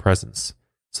an evil presence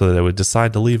so that it would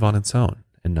decide to leave on its own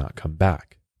and not come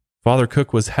back. Father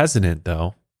Cook was hesitant,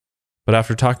 though, but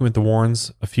after talking with the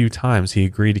Warrens a few times, he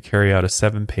agreed to carry out a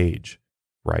 7-page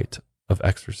rite of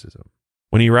exorcism.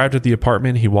 When he arrived at the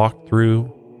apartment, he walked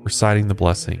through reciting the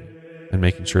blessing and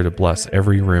making sure to bless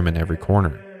every room and every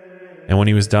corner. And when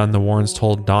he was done, the Warrens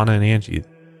told Donna and Angie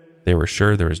they were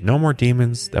sure there was no more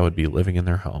demons that would be living in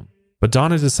their home. But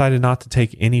Donna decided not to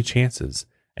take any chances,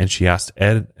 and she asked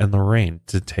Ed and Lorraine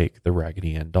to take the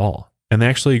Raggedy Ann doll. And they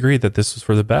actually agreed that this was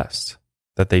for the best,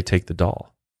 that they take the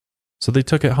doll. So they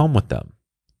took it home with them.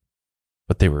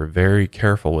 But they were very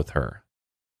careful with her,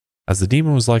 as the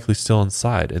demon was likely still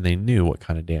inside and they knew what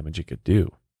kind of damage it could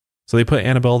do. So they put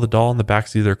Annabelle the doll in the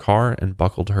backseat of their car and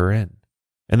buckled her in.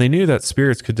 And they knew that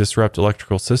spirits could disrupt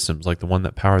electrical systems like the one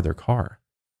that powered their car.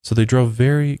 So they drove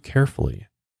very carefully.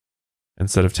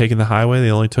 Instead of taking the highway,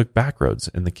 they only took back roads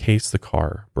in the case the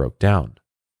car broke down.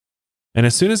 And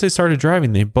as soon as they started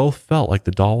driving, they both felt like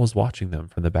the doll was watching them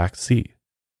from the back seat.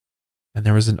 And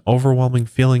there was an overwhelming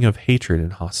feeling of hatred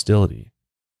and hostility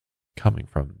coming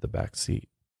from the back seat.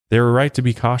 They were right to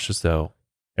be cautious, though.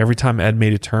 Every time Ed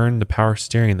made a turn, the power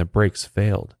steering and the brakes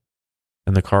failed,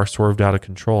 and the car swerved out of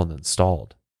control and then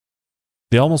stalled.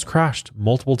 They almost crashed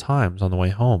multiple times on the way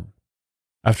home.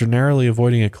 After narrowly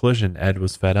avoiding a collision, Ed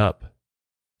was fed up.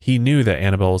 He knew that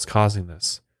Annabelle was causing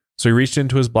this, so he reached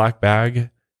into his black bag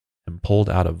and pulled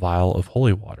out a vial of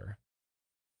holy water.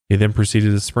 He then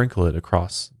proceeded to sprinkle it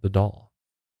across the doll,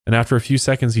 and after a few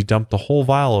seconds, he dumped the whole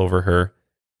vial over her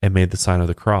and made the sign of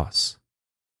the cross.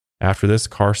 After this, the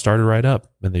car started right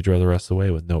up, and they drove the rest of the way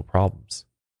with no problems.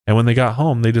 And when they got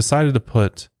home, they decided to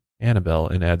put Annabelle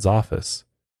in Ed's office.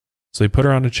 So he put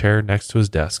her on a chair next to his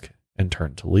desk and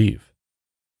turned to leave.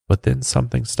 But then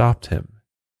something stopped him.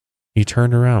 He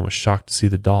turned around and was shocked to see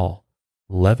the doll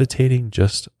levitating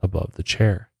just above the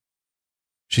chair.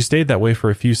 She stayed that way for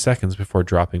a few seconds before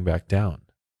dropping back down.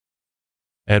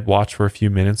 Ed watched for a few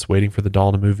minutes, waiting for the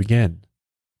doll to move again,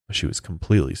 but she was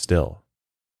completely still.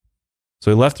 So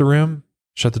he left the room,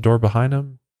 shut the door behind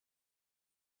him,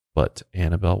 but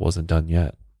Annabelle wasn't done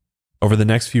yet. Over the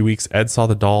next few weeks, Ed saw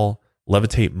the doll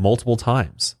levitate multiple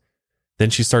times. Then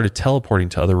she started teleporting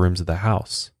to other rooms of the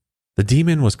house. The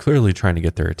demon was clearly trying to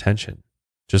get their attention,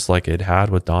 just like it had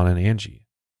with Donna and Angie.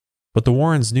 But the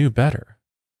Warrens knew better,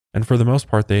 and for the most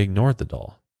part they ignored the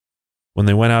doll. When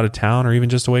they went out of town or even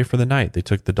just away for the night, they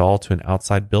took the doll to an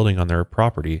outside building on their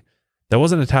property that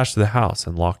wasn't attached to the house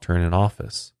and locked her in an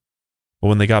office. But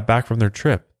when they got back from their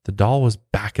trip, the doll was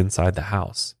back inside the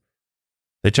house.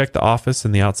 They checked the office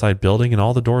and the outside building, and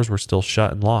all the doors were still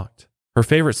shut and locked. Her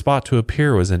favorite spot to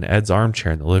appear was in Ed's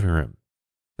armchair in the living room,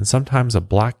 and sometimes a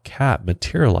black cat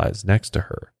materialized next to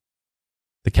her.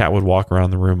 The cat would walk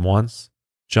around the room once,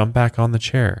 jump back on the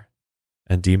chair,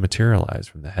 and dematerialize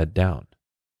from the head down.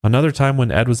 Another time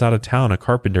when Ed was out of town, a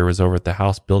carpenter was over at the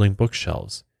house building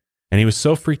bookshelves, and he was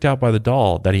so freaked out by the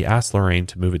doll that he asked Lorraine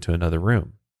to move it to another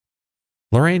room.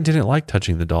 Lorraine didn't like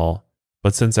touching the doll,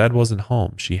 but since Ed wasn't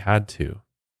home, she had to.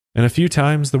 And a few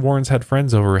times the Warrens had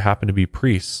friends over who happened to be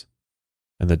priests,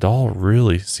 and the doll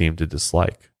really seemed to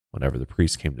dislike whenever the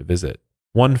priest came to visit.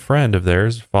 One friend of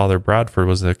theirs, Father Bradford,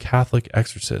 was a Catholic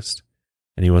exorcist,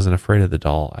 and he wasn't afraid of the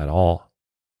doll at all.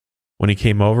 When he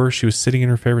came over, she was sitting in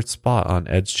her favorite spot on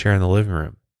Ed's chair in the living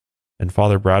room, and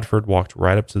Father Bradford walked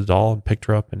right up to the doll and picked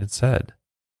her up and had said,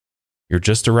 "You're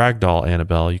just a rag doll,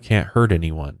 Annabelle. You can't hurt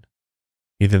anyone."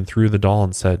 He then threw the doll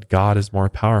and said, "God is more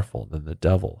powerful than the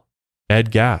devil." Ed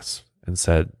gasped and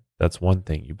said, "That's one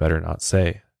thing you better not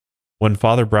say." When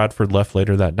Father Bradford left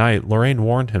later that night, Lorraine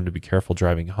warned him to be careful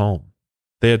driving home.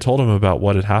 They had told him about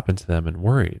what had happened to them and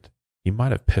worried he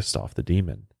might have pissed off the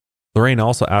demon. Lorraine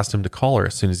also asked him to call her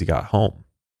as soon as he got home.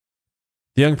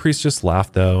 The young priest just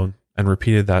laughed, though, and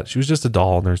repeated that she was just a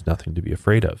doll and there's nothing to be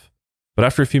afraid of. But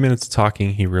after a few minutes of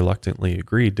talking, he reluctantly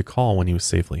agreed to call when he was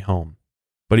safely home.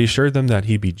 But he assured them that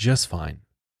he'd be just fine.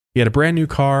 He had a brand new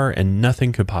car and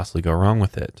nothing could possibly go wrong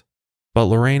with it. But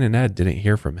Lorraine and Ed didn't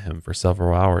hear from him for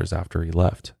several hours after he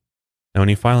left. And when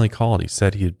he finally called, he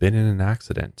said he had been in an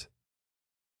accident.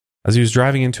 As he was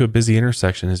driving into a busy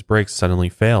intersection, his brakes suddenly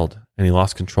failed, and he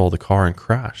lost control of the car and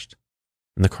crashed.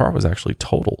 And the car was actually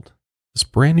totaled. This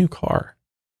brand new car.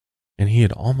 And he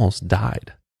had almost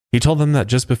died. He told them that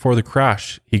just before the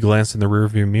crash, he glanced in the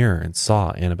rearview mirror and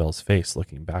saw Annabelle's face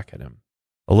looking back at him.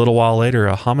 A little while later,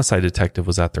 a homicide detective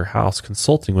was at their house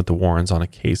consulting with the Warrens on a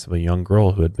case of a young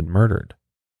girl who had been murdered.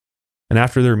 And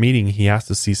after their meeting, he asked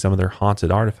to see some of their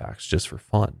haunted artifacts just for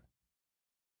fun.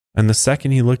 And the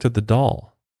second he looked at the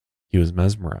doll, he was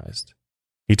mesmerized.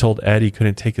 He told Ed he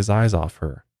couldn't take his eyes off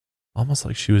her, almost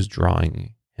like she was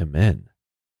drawing him in.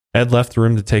 Ed left the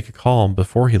room to take a call, and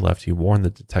before he left, he warned the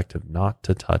detective not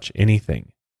to touch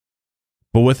anything.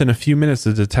 But within a few minutes,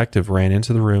 the detective ran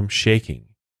into the room shaking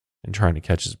and trying to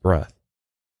catch his breath.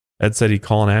 Ed said he'd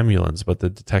call an ambulance, but the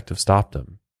detective stopped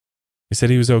him. He said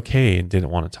he was okay and didn't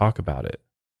want to talk about it.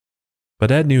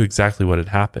 But Ed knew exactly what had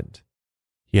happened.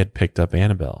 He had picked up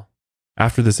Annabelle.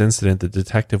 After this incident, the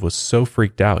detective was so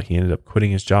freaked out he ended up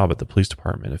quitting his job at the police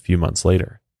department a few months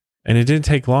later. And it didn't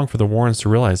take long for the Warrens to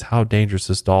realize how dangerous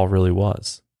this doll really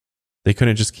was. They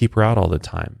couldn't just keep her out all the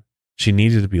time. She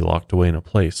needed to be locked away in a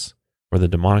place where the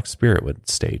demonic spirit would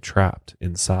stay trapped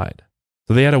inside.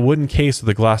 So they had a wooden case with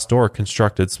a glass door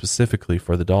constructed specifically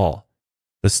for the doll.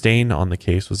 The stain on the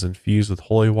case was infused with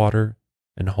holy water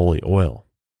and holy oil.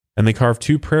 And they carved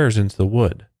 2 prayers into the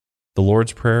wood, the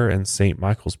Lord's Prayer and St.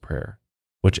 Michael's Prayer,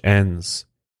 which ends,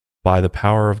 "By the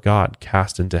power of God,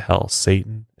 cast into hell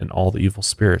Satan and all the evil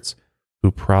spirits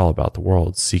who prowl about the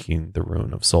world seeking the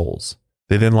ruin of souls."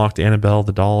 They then locked Annabelle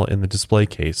the doll in the display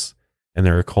case in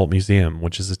their occult museum,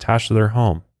 which is attached to their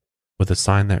home, with a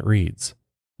sign that reads,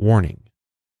 "Warning,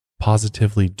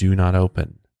 positively do not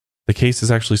open." The case is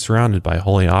actually surrounded by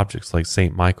holy objects like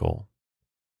St. Michael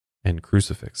and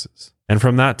crucifixes. And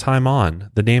from that time on,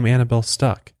 the name Annabelle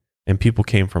stuck, and people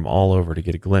came from all over to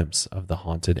get a glimpse of the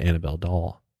haunted Annabelle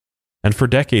doll. And for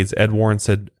decades, Ed Warren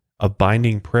said a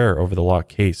binding prayer over the locked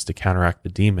case to counteract the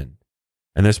demon.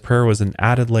 And this prayer was an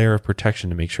added layer of protection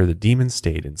to make sure the demon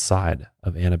stayed inside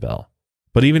of Annabelle.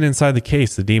 But even inside the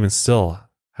case, the demon still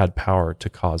had power to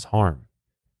cause harm.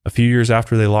 A few years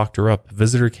after they locked her up, a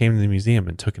visitor came to the museum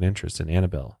and took an interest in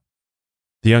Annabelle.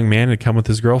 The young man had come with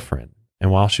his girlfriend,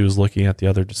 and while she was looking at the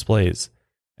other displays,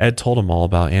 Ed told him all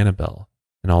about Annabelle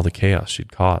and all the chaos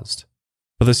she'd caused.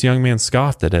 But this young man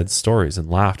scoffed at Ed's stories and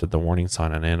laughed at the warning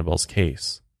sign on Annabelle's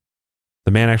case.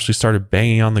 The man actually started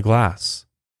banging on the glass,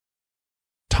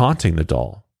 taunting the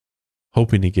doll,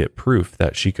 hoping to get proof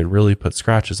that she could really put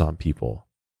scratches on people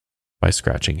by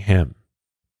scratching him.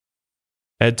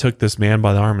 Ed took this man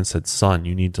by the arm and said, "Son,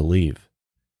 you need to leave."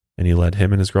 And he led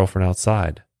him and his girlfriend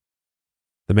outside.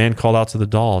 The man called out to the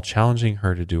doll, challenging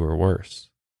her to do her worse.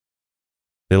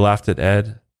 They laughed at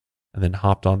Ed and then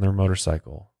hopped on their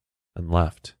motorcycle and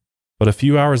left. But a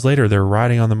few hours later, they're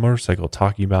riding on the motorcycle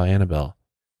talking about Annabelle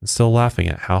and still laughing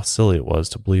at how silly it was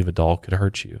to believe a doll could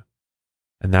hurt you.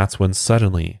 And that's when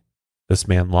suddenly this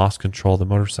man lost control of the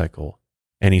motorcycle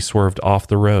and he swerved off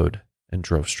the road and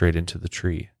drove straight into the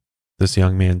tree. This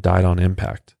young man died on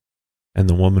impact, and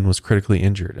the woman was critically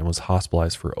injured and was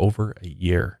hospitalized for over a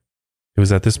year. It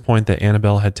was at this point that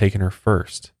Annabelle had taken her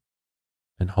first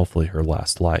and hopefully her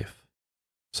last life.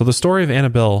 So the story of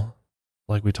Annabelle,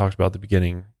 like we talked about at the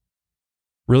beginning,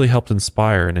 really helped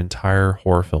inspire an entire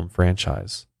horror film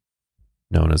franchise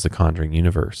known as the Conjuring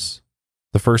universe.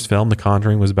 The first film, The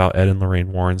Conjuring, was about Ed and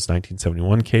Lorraine Warren's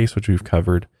 1971 case, which we've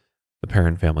covered, the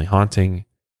Perron family haunting.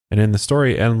 And in the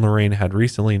story, Ed and Lorraine had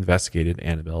recently investigated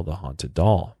Annabelle the Haunted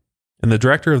Doll. And the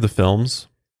director of the films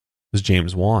was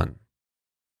James Wan,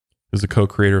 who's the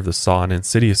co-creator of the Saw and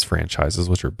Insidious franchises,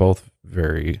 which are both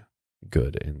very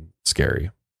good and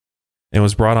scary, and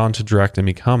was brought on to direct and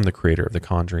become the creator of the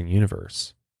Conjuring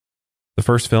universe. The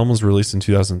first film was released in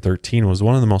 2013 and was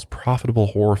one of the most profitable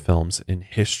horror films in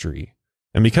history.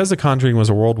 And because The Conjuring was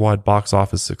a worldwide box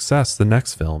office success, the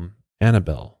next film,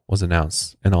 Annabelle, was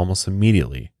announced, and almost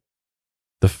immediately,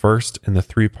 the first in the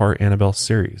 3-part Annabelle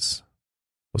series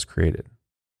was created.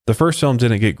 The first film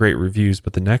didn't get great reviews,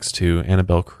 but the next two,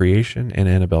 Annabelle Creation and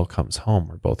Annabelle Comes Home,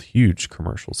 were both huge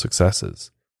commercial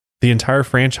successes. The entire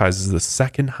franchise is the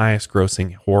second highest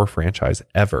grossing horror franchise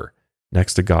ever,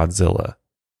 next to Godzilla.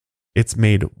 It's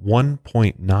made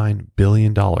 $1.9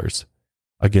 billion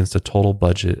against a total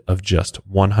budget of just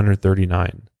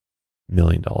 $139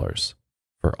 million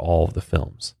for all of the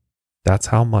films. That's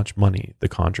how much money the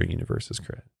Conjuring universe has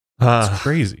created. It's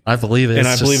crazy. I believe it. And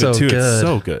I believe it too. It's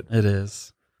so good. It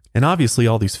is. And obviously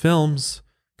all these films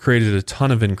created a ton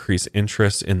of increased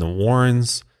interest in the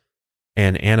Warrens,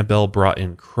 and Annabelle brought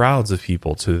in crowds of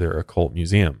people to their occult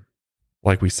museum.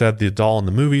 Like we said, the doll in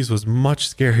the movies was much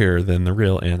scarier than the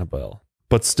real Annabelle.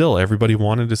 But still, everybody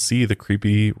wanted to see the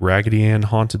creepy Raggedy Ann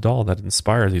haunted doll that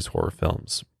inspired these horror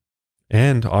films.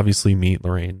 And obviously meet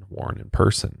Lorraine Warren in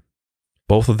person.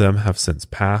 Both of them have since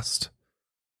passed,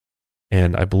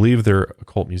 and I believe their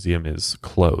occult museum is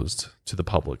closed to the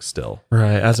public still.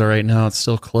 Right. As of right now, it's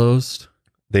still closed.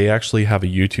 They actually have a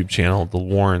YouTube channel, the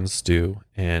Warrens do,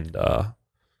 and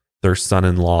their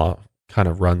son-in-law kind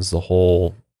of runs the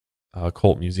whole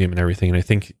occult museum and everything. And I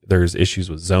think there's issues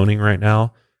with zoning right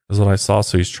now, is what I saw.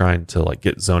 So he's trying to like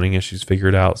get zoning issues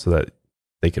figured out so that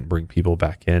they can bring people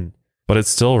back in. But it's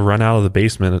still run out of the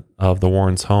basement of the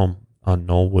Warrens' home on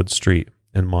Knollwood Street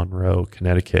in Monroe,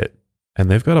 Connecticut. And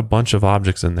they've got a bunch of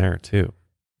objects in there too,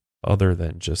 other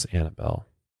than just Annabelle.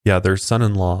 Yeah, their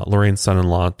son-in-law, Lorraine's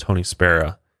son-in-law, Tony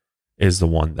Spera, is the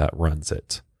one that runs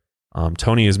it.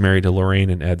 Tony is married to Lorraine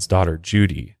and Ed's daughter,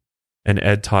 Judy. And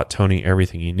Ed taught Tony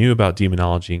everything he knew about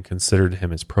demonology and considered him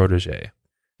his protege.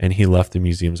 And he left the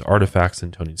museum's artifacts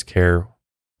in Tony's care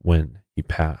when he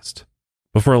passed.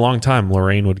 But for a long time,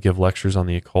 Lorraine would give lectures on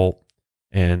the occult,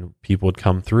 and people would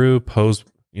come through, pose,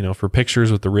 for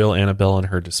pictures with the real Annabelle in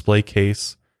her display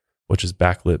case, which is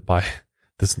backlit by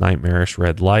this nightmarish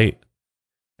red light.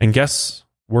 And guests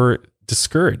were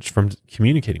discouraged from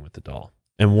communicating with the doll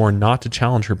and warned not to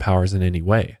challenge her powers in any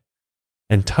way.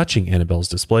 And touching Annabelle's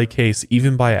display case,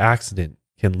 even by accident,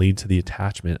 can lead to the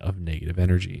attachment of negative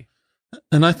energy.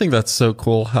 And I think that's so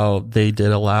cool how they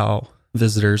did allow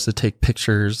visitors to take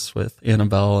pictures with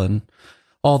Annabelle and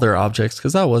all their objects,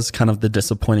 because that was kind of the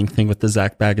disappointing thing with the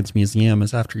Zak Bagans Museum,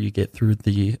 is after you get through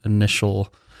the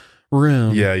initial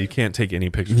room. Yeah, you can't take any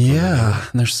pictures. Yeah,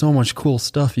 and there's so much cool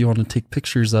stuff you want to take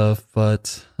pictures of,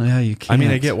 but yeah, you can't. I mean,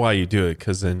 I get why you do it,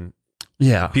 because then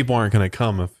people aren't going to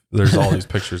come if there's all these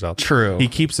pictures out there. True. He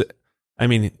keeps it. I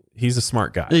mean, he's a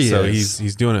smart guy, so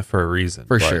he's doing it for a reason.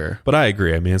 For sure. But I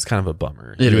agree. I mean, it's kind of a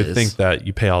bummer. You would think that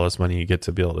you pay all this money, you get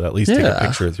to be able to at least take a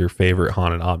picture with your favorite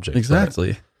haunted object.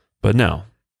 Exactly. But no.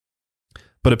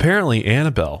 But apparently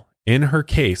Annabelle, in her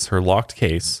case, her locked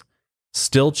case,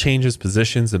 still changes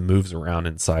positions and moves around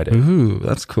inside it. Ooh,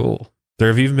 that's cool. There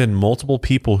have even been multiple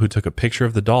people who took a picture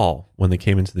of the doll when they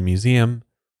came into the museum,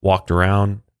 walked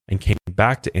around, and came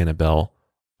back to Annabelle,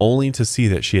 only to see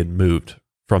that she had moved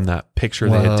from that picture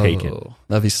they had taken.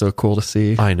 That'd be so cool to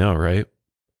see. I know, right?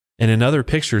 And in other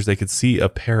pictures, they could see a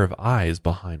pair of eyes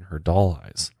behind her doll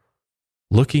eyes,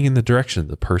 looking in the direction of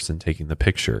the person taking the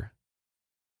picture.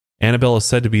 Annabelle is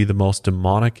said to be the most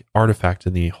demonic artifact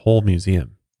in the whole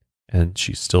museum, and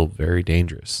she's still very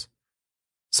dangerous.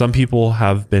 Some people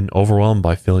have been overwhelmed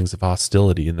by feelings of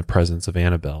hostility in the presence of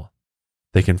Annabelle.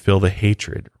 They can feel the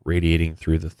hatred radiating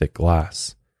through the thick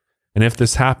glass. And if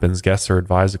this happens, guests are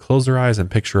advised to close their eyes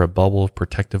and picture a bubble of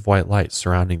protective white light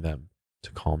surrounding them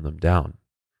to calm them down.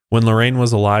 When Lorraine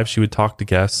was alive, she would talk to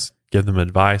guests, give them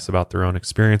advice about their own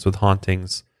experience with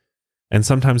hauntings, and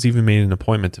sometimes even made an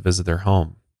appointment to visit their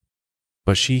home.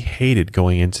 But she hated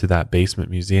going into that basement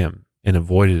museum and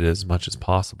avoided it as much as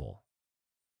possible.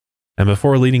 And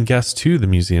before leading guests to the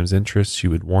museum's entrance, she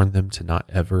would warn them to not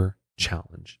ever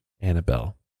challenge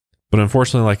Annabelle. But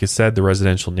unfortunately, like I said, the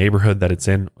residential neighborhood that it's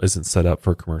in isn't set up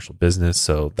for commercial business.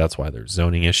 So that's why there's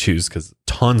zoning issues, because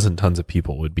tons and tons of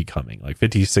people would be coming, like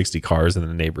 50, 60 cars in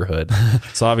the neighborhood.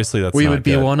 So obviously that's we not would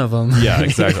be good. one of them. Yeah,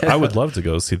 exactly. I would love to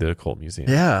go see the occult museum.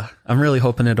 Yeah. I'm really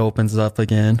hoping it opens up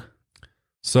again.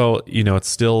 So, it's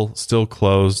still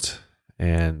closed,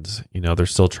 and, they're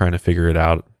still trying to figure it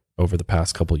out over the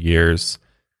past couple of years,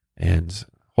 and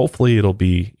hopefully it'll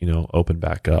be, open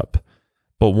back up.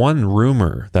 But one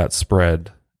rumor that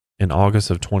spread in August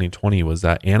of 2020 was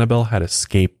that Annabelle had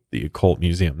escaped the occult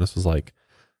museum. This was like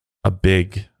a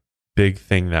big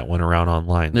thing that went around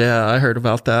online. Yeah, I heard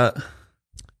about that.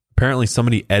 Apparently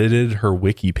somebody edited her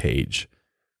wiki page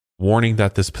warning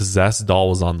that this possessed doll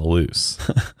was on the loose.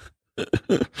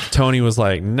 Tony was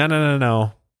like,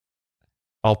 no.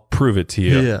 I'll prove it to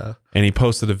you. Yeah. And he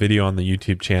posted a video on the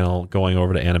YouTube channel going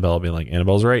over to Annabelle, being like,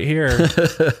 Annabelle's right here.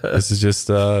 This is just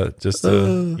a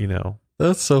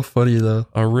That's so funny though.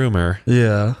 a rumor.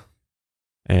 Yeah.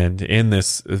 And in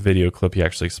this video clip, he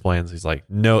actually explains, he's like,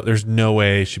 no, there's no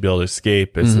way she'd be able to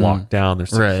escape. It's locked down.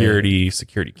 There's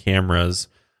security cameras.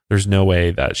 There's no way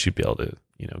that she'd be able to,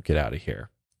 get out of here.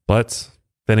 But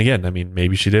then again,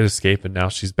 maybe she did escape and now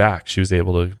she's back. She was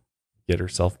able to get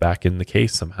herself back in the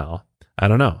case somehow. I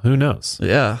don't know. Who knows?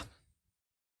 Yeah.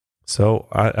 So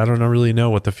I don't really know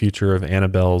what the future of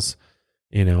Annabelle's,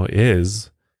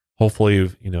 is. Hopefully,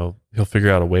 he'll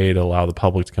figure out a way to allow the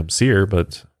public to come see her,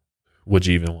 but would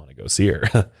you even want to go see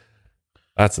her?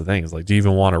 That's the thing. Is like, do you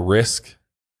even want to risk,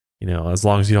 as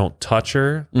long as you don't touch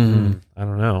her? I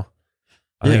don't know.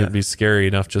 I think it'd be scary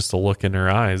enough just to look in her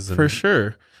eyes. For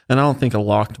sure. And I don't think a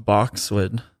locked box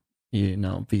would,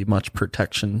 be much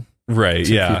protection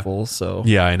to people. So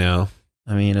yeah, I know.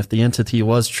 If the entity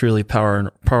was truly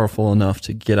powerful enough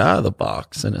to get out of the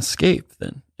box and escape,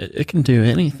 then it can do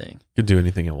anything. It could do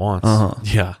anything it wants.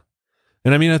 Yeah.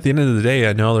 And at the end of the day,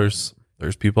 I know there's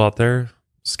people out there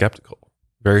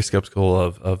very skeptical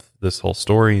of this whole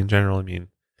story in general.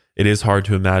 It is hard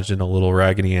to imagine a little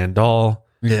Raggedy Ann doll,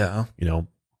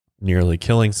 nearly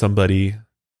killing somebody.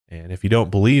 And if you don't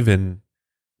believe in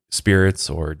spirits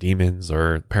or demons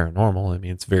or paranormal,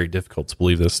 it's very difficult to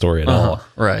believe this story at all.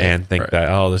 Right. And think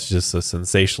that, this is just a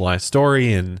sensationalized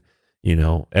story. And,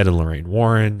 Ed and Lorraine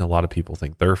Warren, a lot of people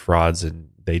think they're frauds and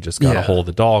they just got a hold of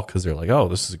the doll because they're like, oh,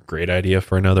 this is a great idea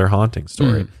for another haunting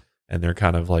story. And they're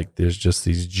kind of like, there's just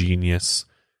these genius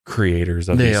creators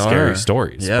of these scary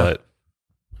stories. Yeah.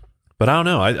 But I don't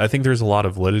know. I think there's a lot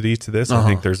of validity to this. I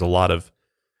think there's a lot of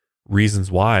reasons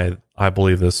why I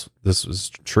believe this is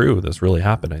true. This really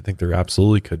happened. I think there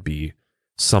absolutely could be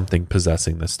something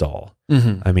possessing this doll.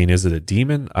 Is it a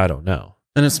demon? I don't know.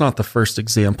 And it's not the first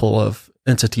example of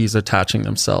entities attaching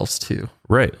themselves to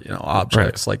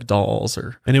objects like dolls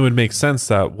and it would make sense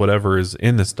that whatever is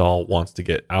in this doll wants to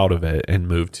get out of it and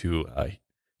move to a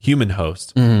human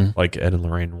host, like Ed and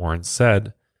Lorraine Warren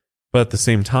said. But at the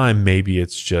same time, maybe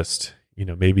it's just,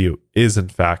 maybe it is in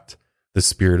fact the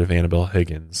spirit of Annabelle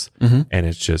Higgins, and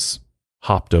it's just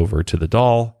hopped over to the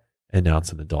doll, and now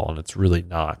it's in the doll, and it's really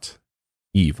not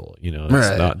evil.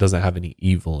 It's doesn't have any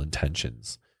evil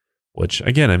intentions, which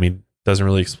again, doesn't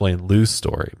really explain Lou's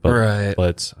story, but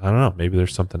but I don't know, maybe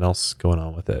there's something else going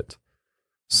on with it.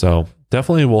 So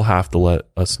definitely will have to let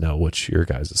us know what your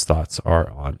guys' thoughts are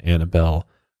on Annabelle,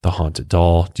 the haunted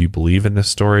doll. Do you believe in this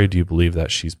story? Do you believe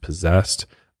that she's possessed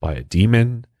by a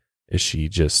demon? Is she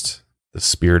just the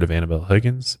spirit of Annabelle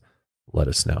Higgins? Let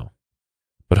us know.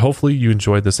 But hopefully you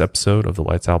enjoyed this episode of the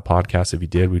Lights Out Podcast. If you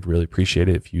did, we'd really appreciate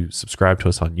it if you subscribe to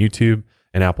us on YouTube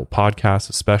and Apple Podcasts,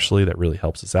 especially. That really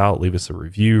helps us out. Leave us a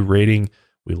review, rating.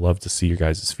 We love to see your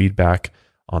guys' feedback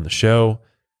on the show.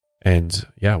 And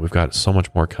yeah, we've got so much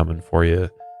more coming for you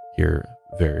here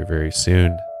very, very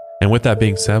soon. And with that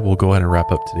being said, we'll go ahead and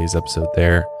wrap up today's episode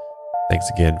there. Thanks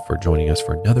again for joining us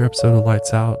for another episode of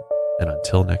Lights Out. And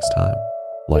until next time,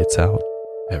 lights out,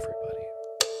 everyone.